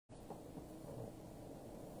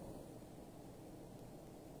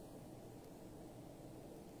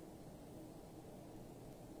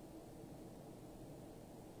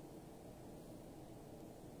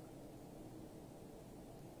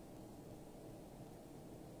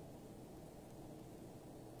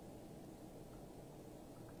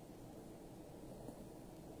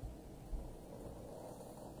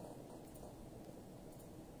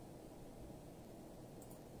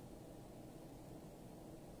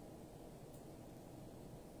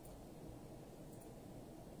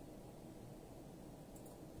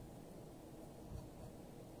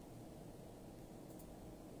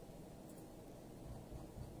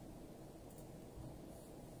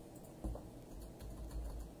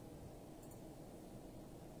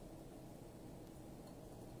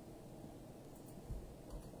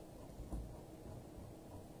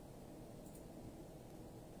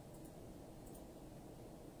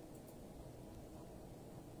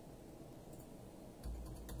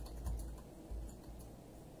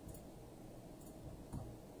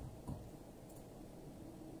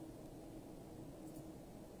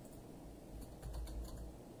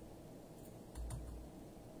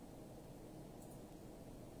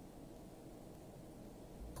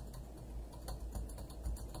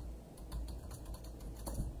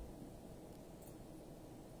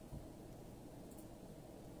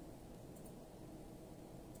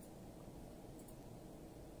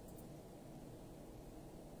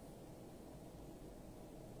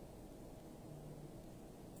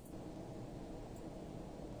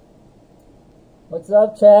What's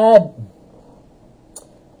up, Chad?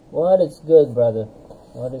 What is good, brother?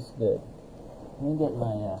 What is good? Let me get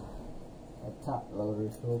my top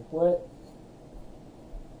loaders real quick.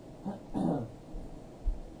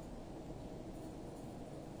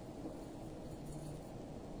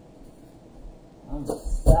 I'm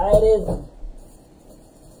excited.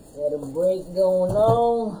 Got a break going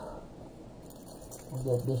on. We'll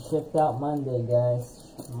get this shipped out Monday,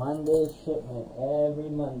 guys. Monday shipment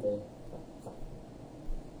every Monday.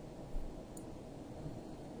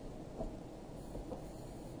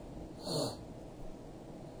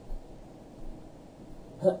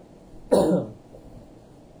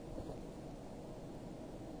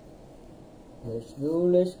 Let's go,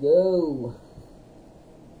 let's go.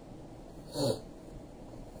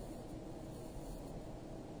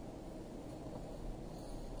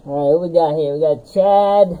 Alright, what we got here? We got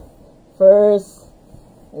Chad first.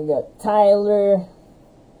 We got Tyler.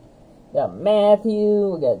 We got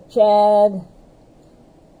Matthew. We got Chad.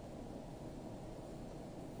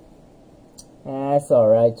 That's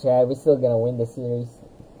alright, Chad. We're still gonna win the series.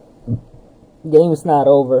 Game's not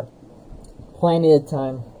over. Plenty of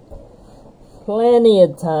time. Plenty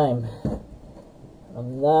of time.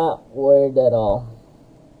 I'm not worried at all.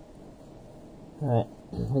 Alright,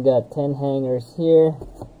 we got 10 hangers here.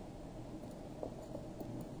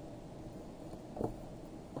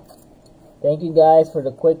 Thank you guys for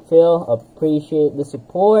the quick fill. Appreciate the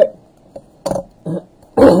support.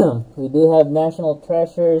 We do have National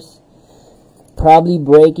Treasures probably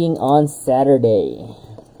breaking on Saturday.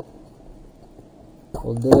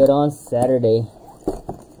 We'll do it on Saturday.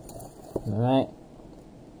 Alright.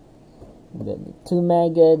 The 2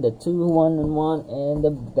 mega, the 2 1-in-1, and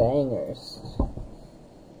the bangers.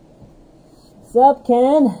 What's up,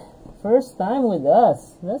 Ken? First time with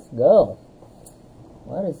us. Let's go.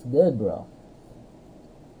 What is good, bro?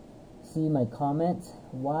 See my comments?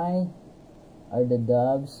 Why are the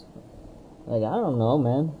Dubs? Like, I don't know,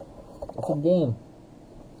 man. It's a game.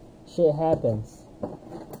 Shit happens.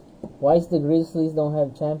 Why is the Grizzlies don't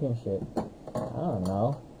have championship? I don't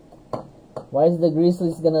know. Why is the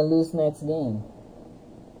Grizzlies gonna lose next game?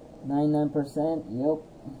 99%? Yep.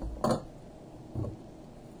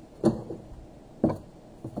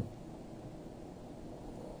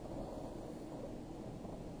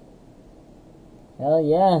 Hell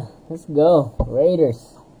yeah. Let's go.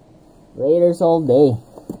 Raiders. Raiders all day.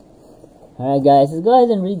 Alright, guys. Let's go ahead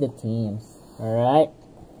and read the teams. Alright.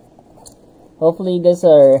 Hopefully you guys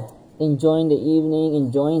are enjoying the evening,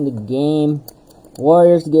 enjoying the game.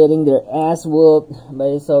 Warriors getting their ass whooped, but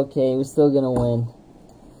it's okay. We're still gonna win.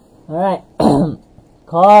 Alright.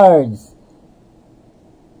 Cards.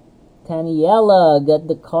 Taniela got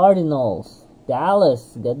the Cardinals.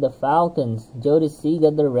 Dallas got the Falcons. Jody C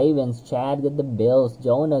got the Ravens. Chad got the Bills.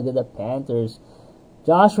 Jonah got the Panthers.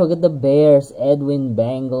 Joshua got the Bears. Edwin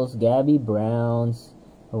Bengals. Gabby Browns.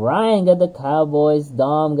 Ryan got the Cowboys.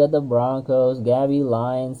 Dom got the Broncos. Gabby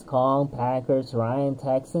Lions. Kong Packers. Ryan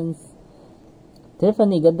Texans.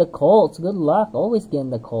 Tiffany got the Colts. Good luck. Always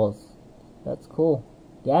getting the Colts. That's cool.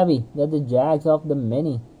 Gabby got the Jags off the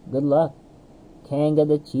mini. Good luck. Ken got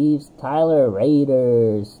the Chiefs. Tyler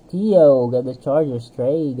Raiders. Tio got the Chargers.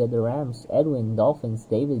 Trey got the Rams. Edwin Dolphins.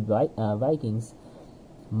 David Vikings.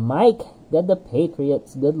 Mike got the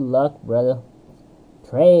Patriots. Good luck, brother.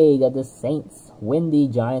 Trey got the Saints. Windy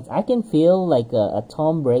Giants. I can feel like a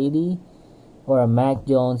Tom Brady or a Mac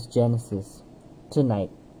Jones Genesis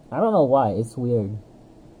tonight. I don't know why. It's weird.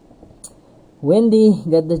 Wendy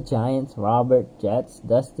got the Giants. Robert Jets.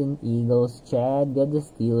 Dustin Eagles. Chad got the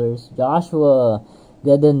Steelers. Joshua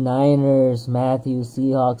got the Niners. Matthew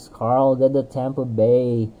Seahawks. Carl got the Tampa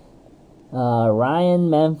Bay. Ryan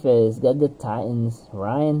Memphis got the Titans.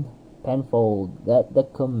 Ryan Penfold got the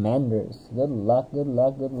Commanders. Good luck, good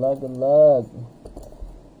luck, good luck, good luck.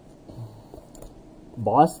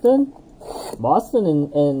 Boston?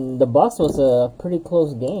 Boston and the Bucks was a pretty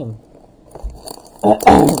close game.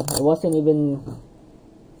 It wasn't even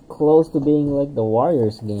close to being like the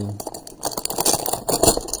Warriors game.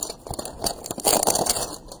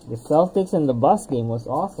 The Celtics and the Bucks game was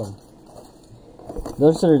awesome.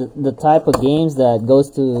 Those are the type of games that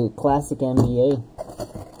goes to classic NBA.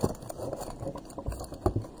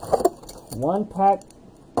 One pack.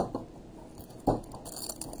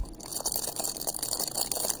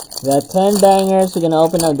 We got 10 bangers. We're going to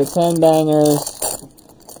open up the 10 bangers.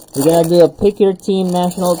 We're going to do a Pick Your Team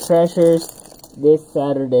National Treasures this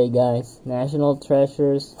Saturday, guys. National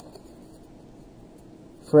Treasures.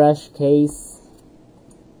 Fresh case.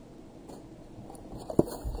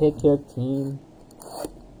 Pick your team.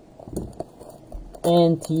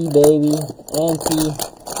 NT, baby. NT.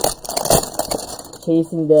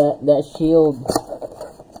 chasing that shield.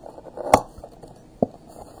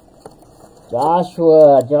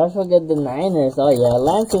 Joshua get the Niners. Oh yeah,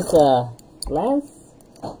 Lance is Lance.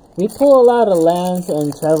 We pull a lot of Lance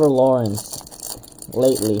and Trevor Lawrence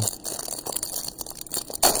lately.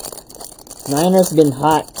 Niners been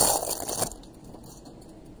hot.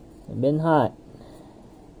 Been hot.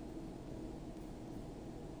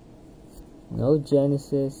 No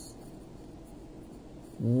Genesis.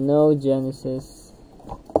 No Genesis.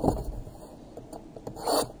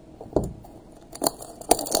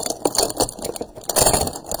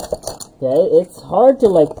 Okay, it's hard to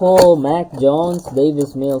like pull Mac Jones,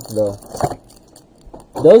 Davis Mills though.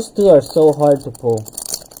 Those two are so hard to pull.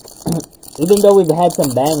 Even though we've had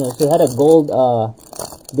some bangers. We had a gold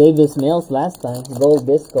Davis Mills last time. Gold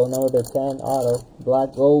disco, number 10 auto.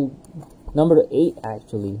 Black gold. Number 8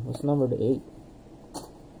 actually. What's number 8?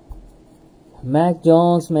 Mac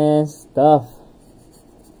Jones, man, stuff.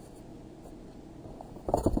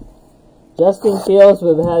 Justin Fields,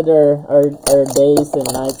 we've had our days and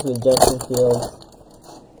nights with Justin Fields.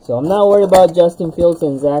 So I'm not worried about Justin Fields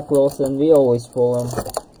and Zach Wilson. We always pull them.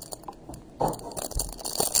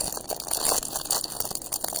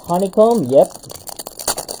 Honeycomb? Yep.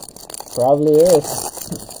 Probably is.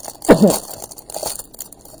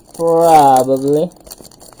 Probably.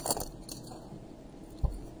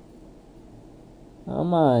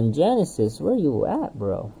 Come on, Genesis, where you at,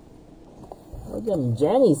 bro? Where them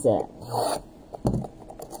Jennies at?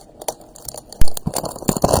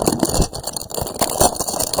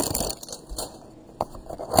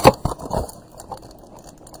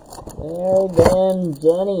 Where them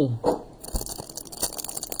Jenny?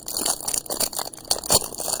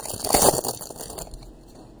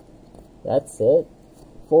 That's it.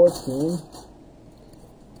 14.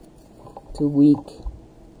 Too weak.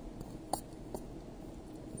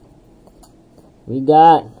 We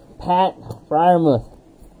got Pat Fryermuth,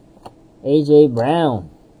 AJ Brown,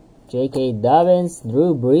 J.K. Dobbins,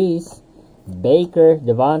 Drew Brees, Baker,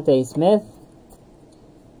 Devontae Smith,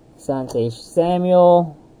 Asante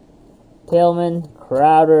Samuel, Tillman,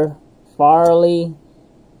 Crowder, Farley,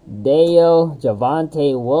 Deo,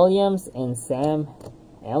 Javonte Williams, and Sam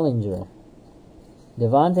Ellinger.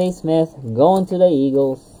 Devontae Smith going to the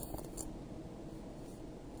Eagles.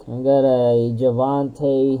 I got a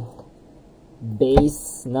Javonte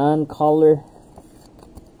base non-color.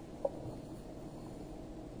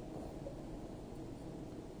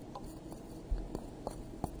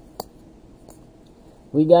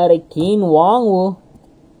 We got a Keen Wongwu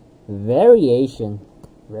variation.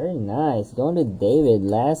 Very nice. Going to David.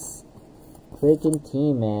 Last freaking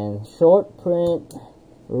team, man. Short print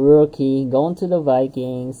rookie. Going to the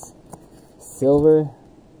Vikings. Silver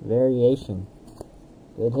variation.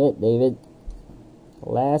 Good hit, David.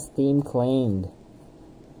 Last team claimed.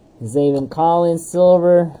 Zaven Collins,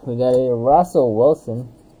 silver. We got a Russell Wilson.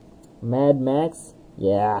 Mad Max.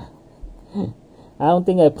 Yeah. I don't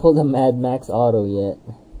think I pulled a Mad Max auto yet.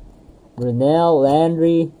 Brunell,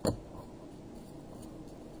 Landry.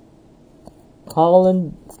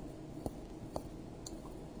 Holland.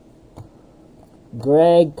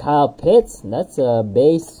 Greg, Kyle Pitts. That's a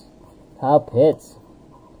base. Kyle Pitts.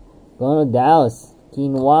 Going to Dallas.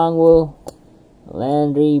 Keen Wongwu,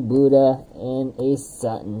 Landry, Buddha, and a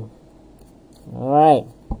Sutton. Alright.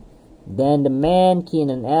 Then the man,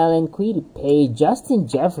 Keenan Allen, Quiddy Page, Justin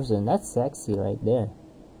Jefferson. That's sexy right there.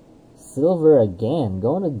 Silver again.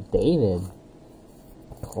 Going to David.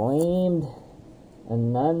 Claimed a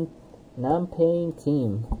non-paying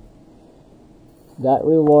team. Got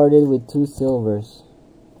rewarded with 2 silvers.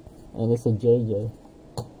 And it's a JJ.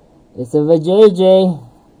 It's a JJ.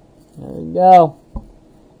 There we go.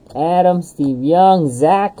 Adam, Steve Young,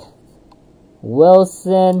 Zach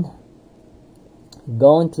Wilson.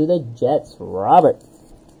 Going to the Jets. Robert.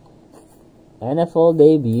 NFL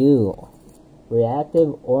debut.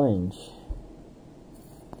 Reactive orange.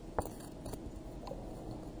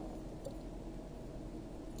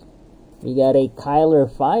 We got a Kyler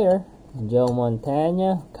Fire. Joe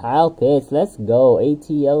Montana. Kyle Pitts. Let's go.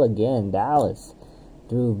 ATL again. Dallas.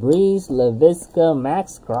 Drew Brees. LaVisca.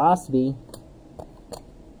 Max Crosby.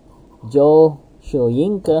 Joe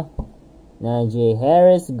Shoyinka. Najee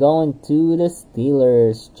Harris going to the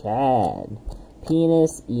Steelers. Chad.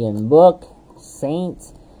 Penis. Ian Book.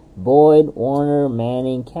 Saints. Boyd. Warner.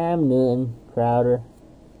 Manning. Cam Newton. Crowder.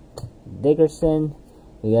 Dickerson.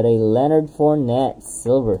 We got a Leonard Fournette.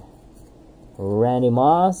 Silver. Randy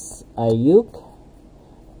Moss. Ayuk.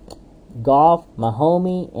 Goff.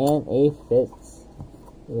 Mahomey. And a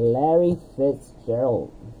Larry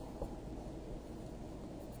Fitzgerald.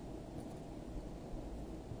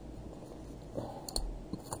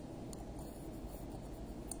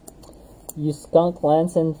 You skunk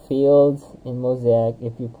Lance and Fields in Mosaic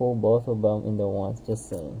if you pull both of them in the ones. Just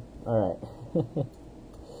saying. Alright.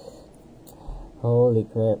 Holy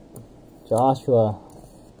crap. Joshua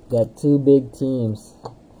got two big teams.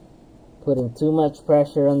 Putting too much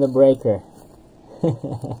pressure on the breaker.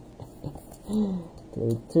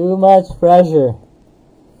 Too much pressure.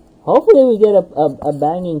 Hopefully we get a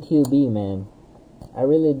banging QB, man. I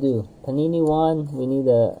really do. Panini 1, we need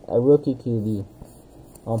a rookie QB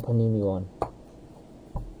on Panini 1.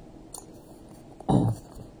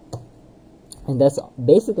 And that's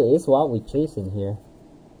basically is what we're chasing here.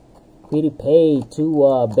 Quiddy Pay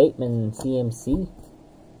to Bateman CMC.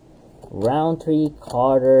 Roundtree,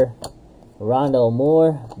 Carter, Rondell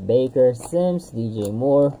Moore, Baker, Sims, DJ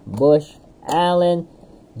Moore, Bush, Allen,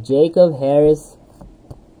 Jacob Harris.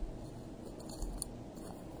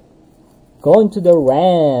 Going to the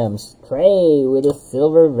Rams, Trey with a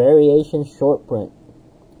silver variation short print.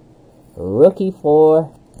 Rookie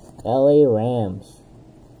for LA Rams,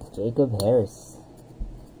 Jacob Harris.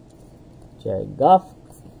 Jared Goff,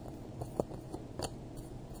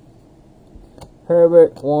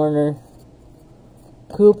 Herbert, Warner,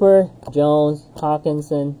 Cooper, Jones,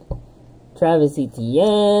 Hawkinson, Travis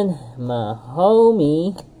Etienne, my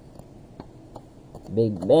homie,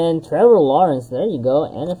 Big Ben, Trevor Lawrence, there you go,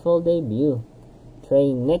 NFL debut.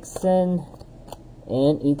 Trey Nixon,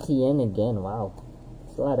 and Etienne again, wow.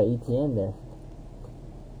 There's a lot of Etienne there.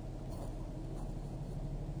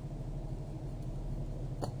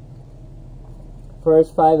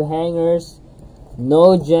 First 5 hangers,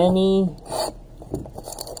 no Jenny,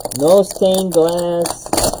 no stained glass,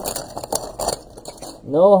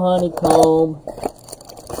 no honeycomb,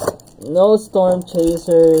 no storm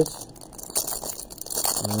chasers.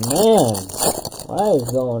 Man, what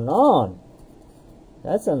is going on?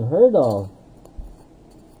 That's unheard of.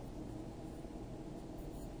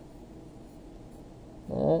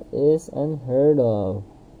 That is unheard of.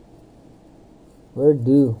 We're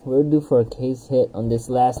due for a case hit on this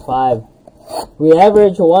last 5. We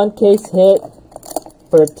average 1 case hit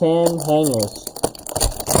per 10 hangers.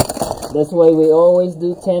 That's why we always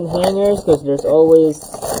do 10 hangers, because there's always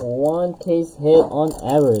 1 case hit on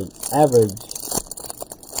average.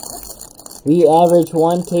 We average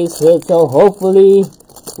 1 case hit, so hopefully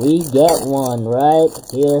we get one right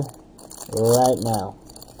here, right now.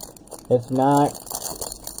 If not,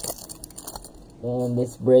 then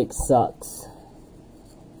this break sucks.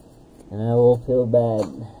 And I will feel bad.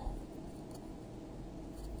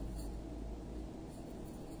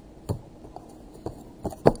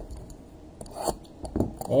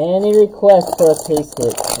 Any request for a case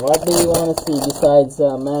hit? What do we want to see besides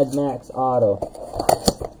Mad Max Auto?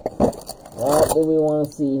 What do we want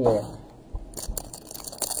to see here?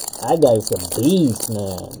 That guy's a beast,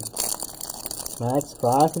 man. Max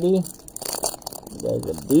Crosby. That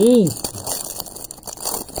guy's a beast.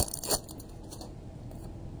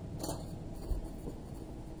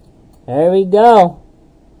 There we go.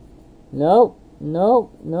 Nope.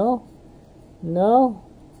 Nope. No. No.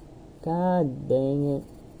 God dang it.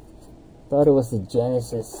 Thought it was the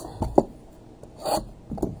Genesis.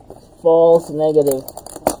 False negative.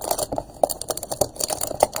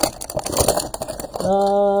 I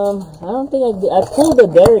don't think I did. I pulled a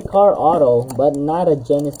Derek Carr auto, but not a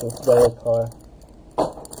Genesis Derek Carr.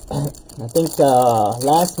 I think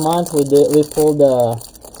last month we pulled a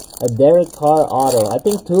Derek Carr auto. I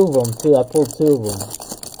think 2 of them too. I pulled 2 of them.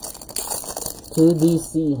 2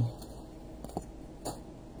 DC.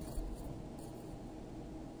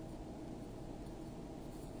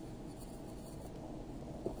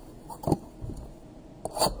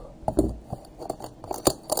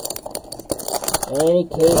 Any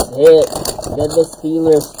case hit. Get the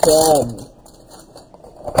Steelers, Chad.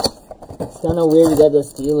 It's kind of weird to get the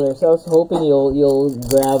Steelers. I was hoping you'll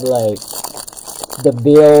grab like the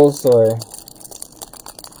Bills or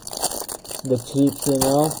the Chiefs, you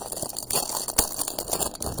know.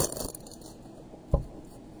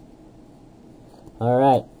 All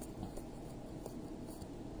right.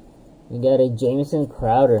 We got a Jameson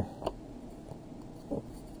Crowder.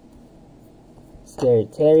 Scary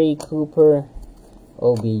Terry, Cooper,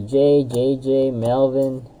 OBJ, JJ,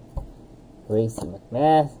 Melvin, Racy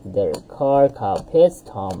McMath, Derek Carr, Kyle Pitts,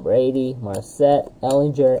 Tom Brady, Marset,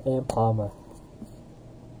 Ellinger, and Palmer.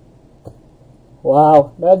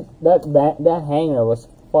 Wow, that hanger was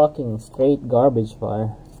fucking straight garbage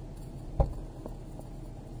fire.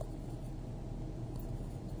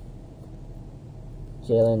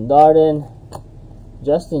 Jalen Darden,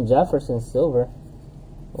 Justin Jefferson silver.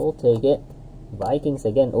 We'll take it. Vikings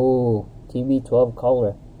again. Ooh, TB12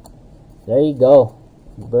 color. There you go.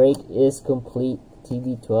 Break is complete.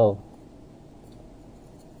 TB12.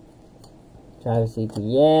 Travis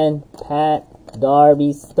Etienne, Pat,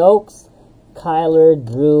 Darby, Stokes, Kyler,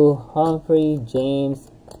 Drew, Humphrey,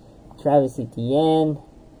 James, Travis Etienne,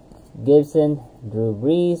 Gibson, Drew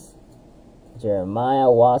Brees, Jeremiah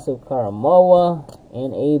Wasu Karamoa,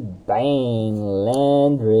 and a bang,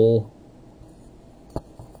 Landry.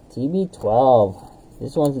 TB12.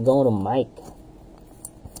 This one's going to Mike.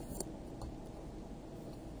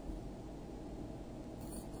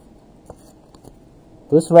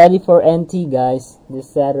 Who's ready for NT, guys? This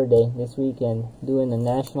Saturday, this weekend, doing the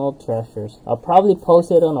National Treasures. I'll probably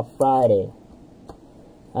post it on a Friday.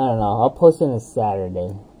 I don't know. I'll post it on a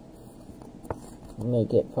Saturday.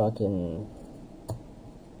 Make it fucking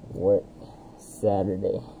work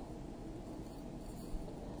Saturday.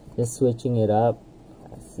 Just switching it up.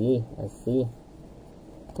 I see.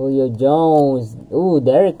 Julio Jones. Ooh,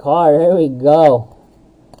 Derek Carr. Here we go.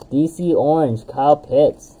 DC Orange. Kyle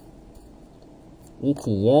Pitts.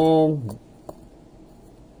 Etienne.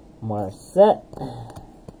 Marset.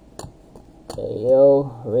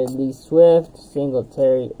 KO. Ridley Swift.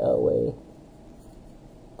 Singletary. Elway.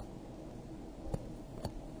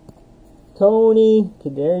 Tony.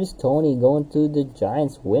 Kadarius Tony going to the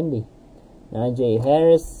Giants. Windy. Najee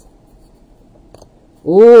Harris.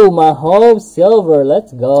 Ooh, Mahomes Silver.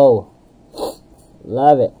 Let's go.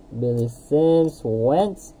 Love it. Billy Sims.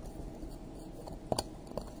 Wentz.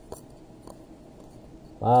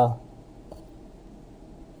 Wow.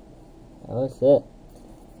 That was it.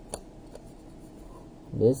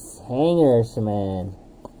 This hangers, man.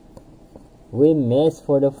 We missed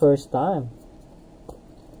for the first time.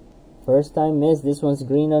 First time miss. This one's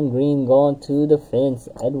green on green going to the Finns.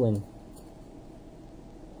 Edwin.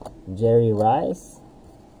 Jerry Rice.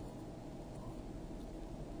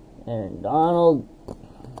 Aaron Donald.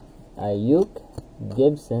 Ayuk.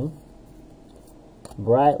 Gibson.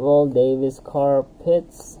 Brightwell, Davis, Carr,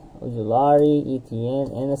 Pitts, Ojulari, Etienne,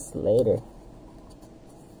 and a Slater.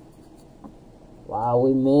 Wow,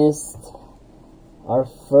 we missed our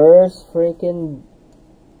first freaking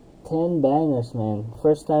 10 bangers, man.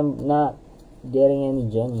 First time not getting any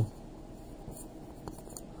Jenny.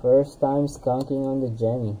 First time skunking on the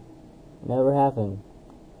Jenny. Never happened.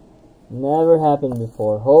 Never happened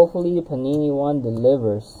before. Hopefully the Panini one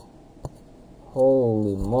delivers.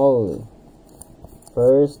 Holy moly.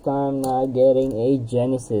 First time not getting a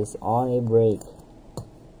Genesis on a break.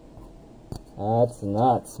 That's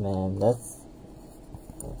nuts, man. That's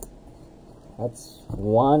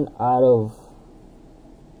one out of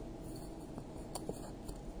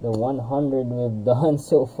the 100 we've done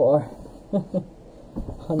so far.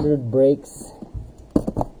 100 breaks.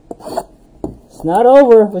 It's not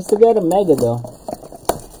over. We still got a mega though.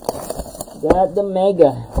 Got the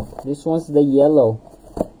mega. This one's the yellow.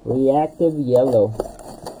 Reactive yellow.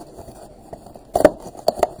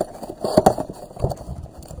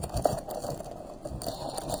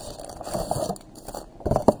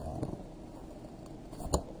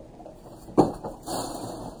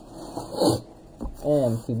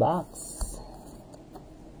 Empty box.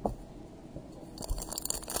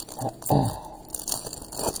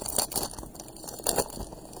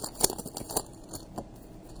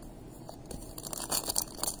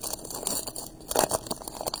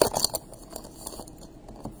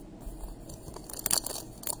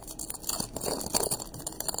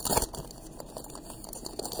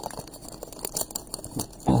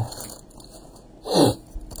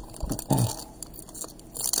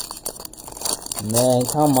 Man,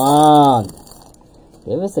 come on.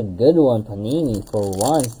 Give us a good one, Panini, for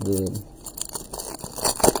once, dude.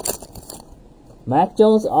 Mac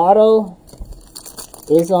Jones auto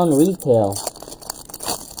is on retail.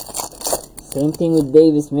 Same thing with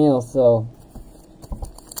Davis Mills, so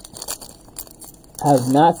I've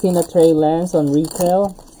not seen a Trey Lance on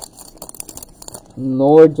retail,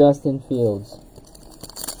 nor Justin Fields.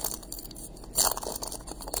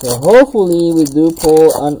 So hopefully we do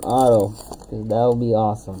pull an auto, because that would be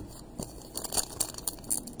awesome.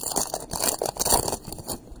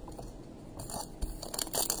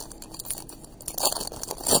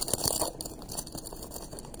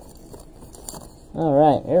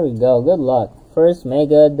 Alright, here we go. Good luck. First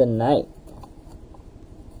mega of the night.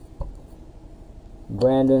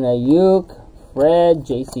 Brandon Ayuk, Fred,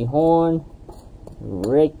 JC Horn,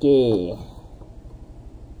 Ricky,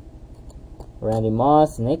 Randy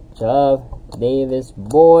Moss, Nick Chubb, Davis,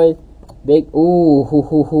 Boyd, Big, ooh, hoo,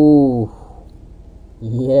 hoo, hoo.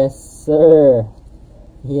 Yes, sir.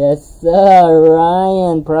 Yes, sir.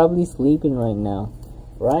 Ryan, probably sleeping right now.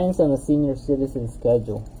 Ryan's on a senior citizen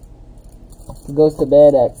schedule. He goes to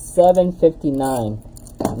bed at 7:59.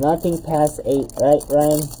 Nothing past 8, right,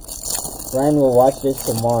 Ryan? Ryan will watch this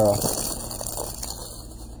tomorrow.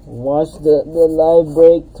 Watch the live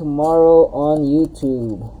break tomorrow on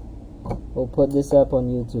YouTube. We'll put this up on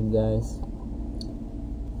YouTube, guys.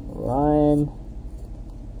 Ryan.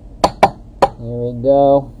 Here we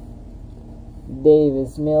go.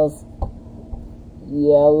 Davis Mills.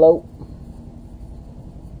 Yellow.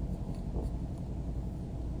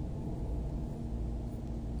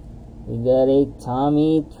 We got a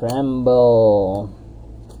Tommy Tremble.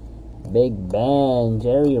 Big Ben.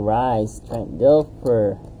 Jerry Rice. Trent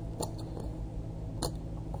Dilfer.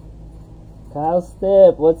 Kyle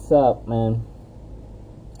Stipp. What's up, man?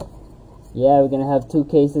 Yeah, we're gonna have 2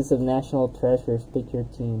 cases of National Treasures. Pick your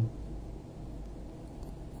team.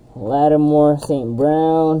 Lattimore, St.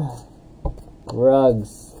 Brown,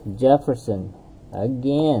 Ruggs, Jefferson,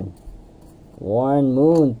 again. Warren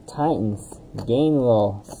Moon, Titans,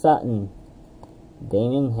 Gainwell, Sutton,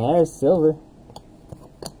 Damon Harris, silver.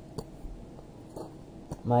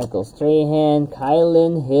 Michael Strahan,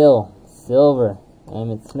 Kylan Hill, silver.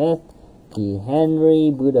 Emmitt Smith, P.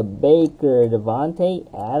 Henry, Buda Baker, Devontae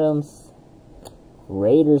Adams.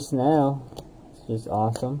 Raiders now. It's just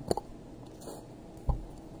awesome.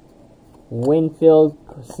 Winfield,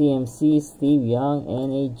 CMC, Steve Young,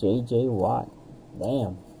 and a J.J. Watt.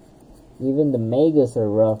 Damn. Even the Megas are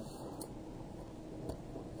rough.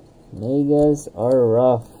 Megas are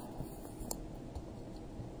rough.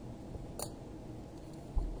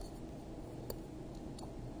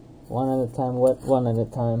 One at a time. What? One at a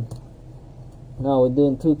time. No, we're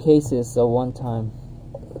doing 2 cases at one time.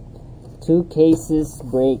 2 cases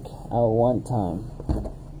break at one time.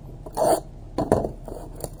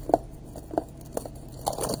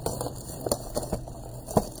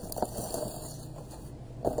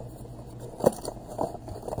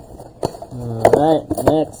 Alright,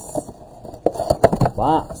 next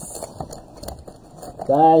box.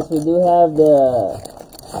 Guys, we do have the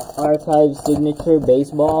archive signature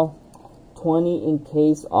baseball 20 in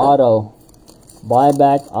case auto.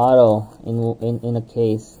 Buyback auto in a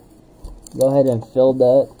case. Go ahead and fill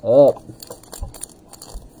that up.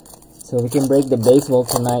 So we can break the baseball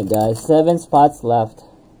tonight, guys. 7 spots left.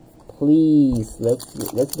 Please,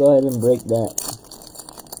 let's go ahead and break that.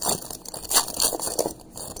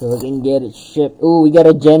 So we can get it shipped. Ooh, we got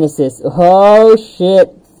a Genesis. Oh shit.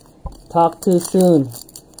 Talk too soon.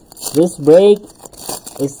 This break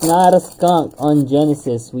is not a skunk on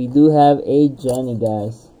Genesis. We do have a Jenny,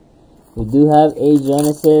 guys. We do have a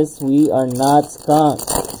Genesis. We are not skunk.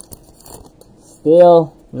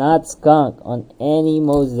 Still not skunk on any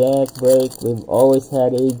Mosaic break. We've always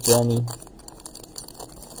had a Jenny.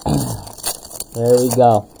 There we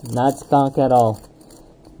go. Not skunk at all.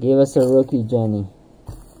 Give us a rookie Jenny.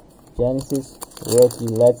 Genesis rookie.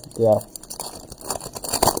 Let's go.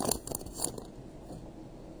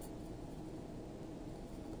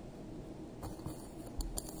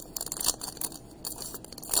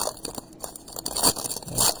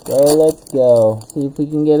 Let's go. See if we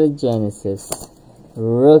can get a Genesis.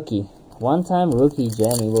 Rookie. One-time rookie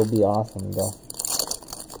Jenny will be awesome, though.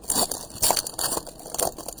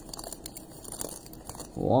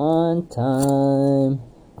 One-time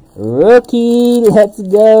rookie. Let's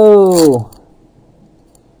go.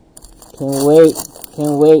 Can't wait.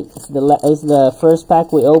 Can't wait. It's the first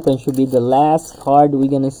pack we open. Should be the last card we're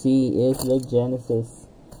going to see is the Genesis.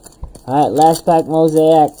 Alright, last pack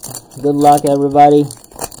Mosaic. Good luck, everybody.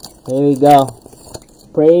 Here we go.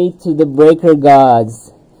 Pray to the breaker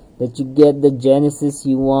gods that you get the Genesis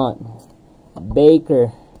you want.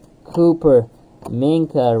 Baker, Cooper,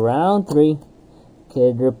 Minka, round 3.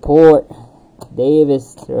 Kid Report,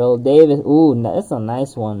 Davis, Earl Davis. Ooh, that's a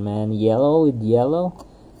nice one, man. Yellow with yellow.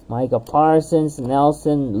 Micah Parsons,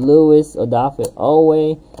 Nelson, Lewis, Odafe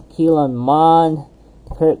Owe, Keelan Mond,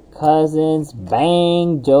 Kirk Cousins,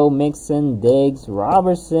 Bang, Joe Mixon, Diggs,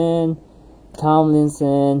 Robertson,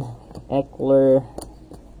 Tomlinson, Eckler,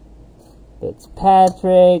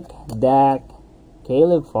 Fitzpatrick, Dak,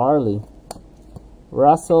 Caleb Farley,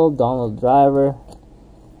 Russell, Donald Driver,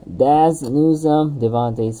 Daz Newsome,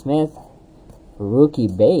 Devontae Smith, rookie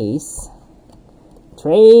base,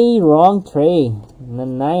 wrong Trey, the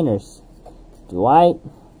Niners, Dwight.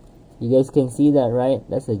 You guys can see that, right?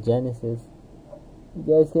 That's a Genesis. You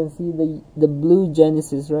guys can see the blue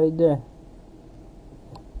Genesis right there.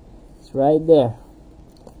 It's right there.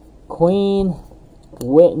 Queen,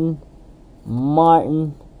 Witten,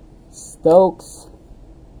 Martin, Stokes,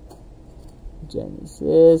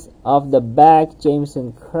 Genesis. Off the back,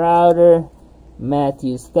 Jameson Crowder,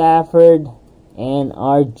 Matthew Stafford, and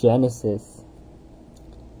our Genesis.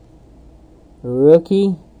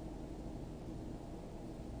 Rookie.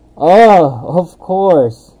 Oh, of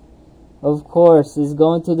course. Of course, it's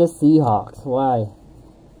going to the Seahawks. Why?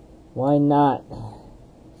 Why not?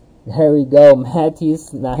 There we go. Matthew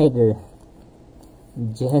Snyder.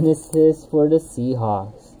 Genesis for the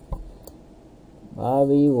Seahawks.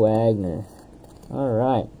 Bobby Wagner.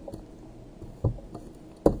 Alright.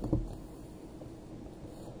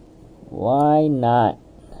 Why not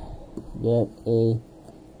get a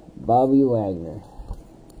Bobby Wagner?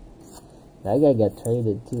 That guy got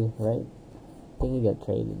traded too, right? I think he got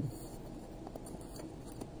traded.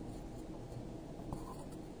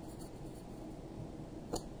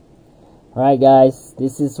 Alright guys,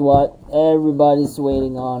 this is what everybody's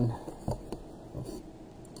waiting on.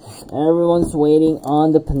 Everyone's waiting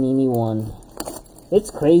on the Panini one. It's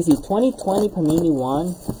crazy. 2020 Panini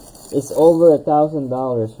one is over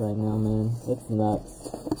 $1,000 right now, man. It's nuts.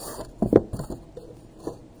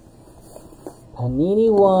 Panini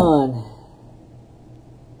one.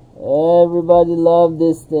 Everybody love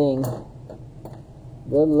this thing.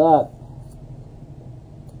 Good luck.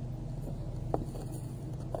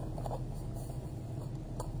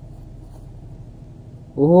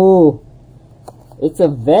 Ooh, it's a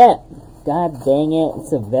vet. God dang it,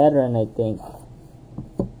 it's a veteran, I think.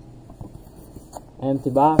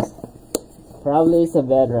 Empty box. Probably it's a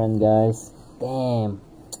veteran, guys. Damn.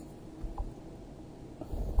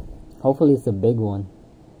 Hopefully it's a big one.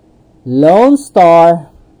 Lone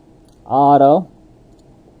Star Auto.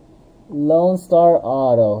 Lone Star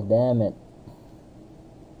Auto. Damn it.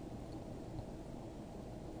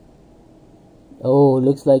 Oh,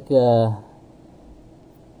 looks like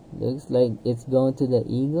it's going to the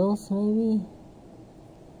Eagles, maybe?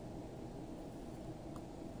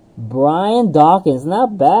 Brian Dawkins,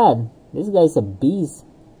 not bad. This guy's a beast.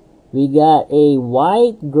 We got a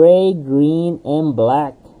white, gray, green, and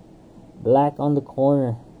black. Black on the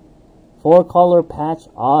corner. 4-color patch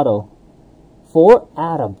auto. 4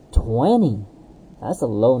 out of 20. That's a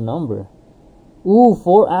low number. Ooh,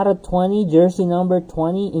 4 out of 20. Jersey number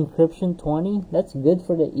 20. Encryption 20. That's good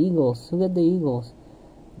for the Eagles. Look at the Eagles.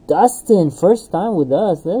 Dustin, first time with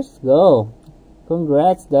us. Let's go.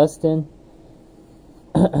 Congrats, Dustin.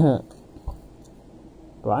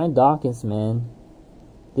 Brian Dawkins, man.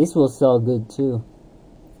 This will sell good too.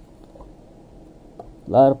 A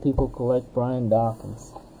lot of people collect Brian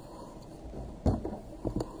Dawkins.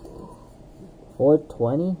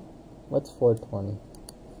 420? What's 420?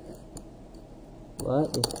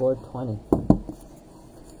 What is 420?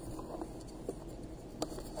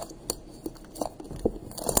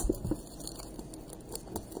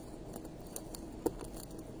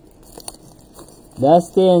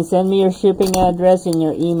 Dustin, send me your shipping address and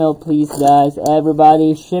your email, please, guys.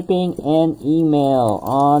 Everybody, shipping and email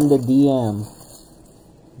on the DM.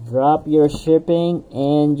 Drop your shipping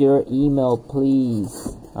and your email,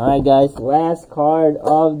 please. Alright, guys. Last card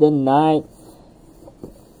of the night.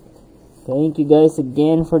 Thank you, guys,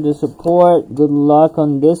 again for the support. Good luck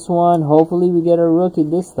on this one. Hopefully, we get a rookie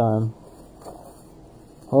this time.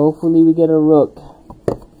 Hopefully, we get a rook.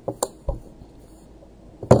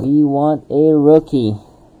 We want a rookie.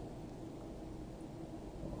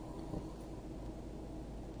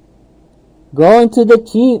 Going to the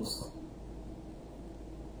Chiefs.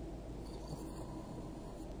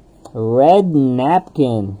 Red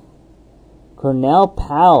napkin. Cornell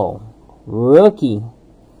Powell. Rookie.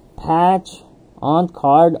 Patch on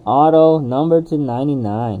card auto number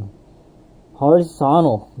 /99.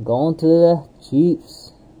 Horizontal. Going to the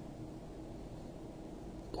Chiefs.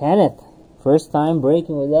 Kenneth. First time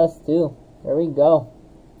breaking with us too. There we go.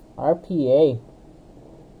 RPA.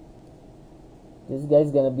 This guy's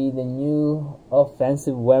gonna be the new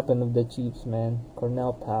offensive weapon of the Chiefs, man.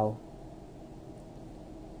 Cornell Powell.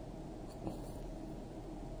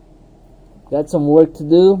 Got some work to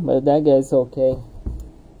do, but that guy's okay.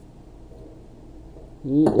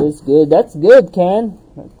 He is good. That's good, Ken.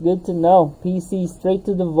 That's good to know. PC straight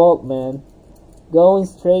to the vault, man. Going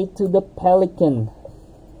straight to the Pelican.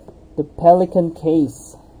 The Pelican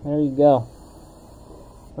case. There you go.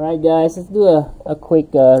 Alright, guys, let's do a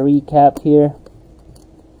quick recap here.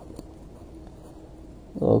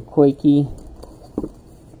 A little quickie.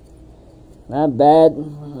 Not bad.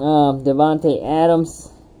 Devontae Adams,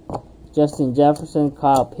 Justin Jefferson,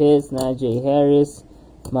 Kyle Pitts, Najee Harris,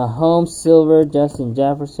 Mahomes, Silver, Justin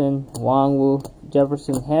Jefferson, Wangwu,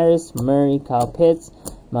 Jefferson Harris, Murray, Kyle Pitts,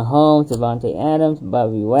 Mahomes, Devontae Adams,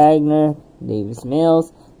 Bobby Wagner, Davis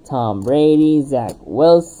Mills, Tom Brady, Zach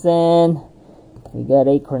Wilson. We got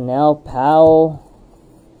a Cornell Powell.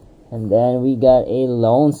 And then we got a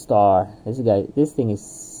Lone Star. This thing is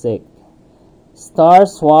sick. Star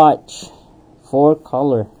Swatch.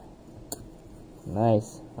 4-color.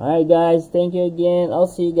 Nice. Alright, guys. Thank you again. I'll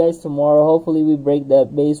see you guys tomorrow. Hopefully we break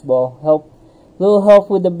that baseball. Little help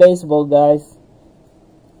with the baseball, guys.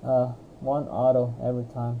 One auto every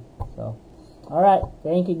time. So, alright.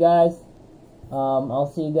 Thank you, guys.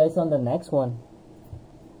 I'll see you guys on the next one.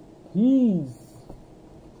 Peace.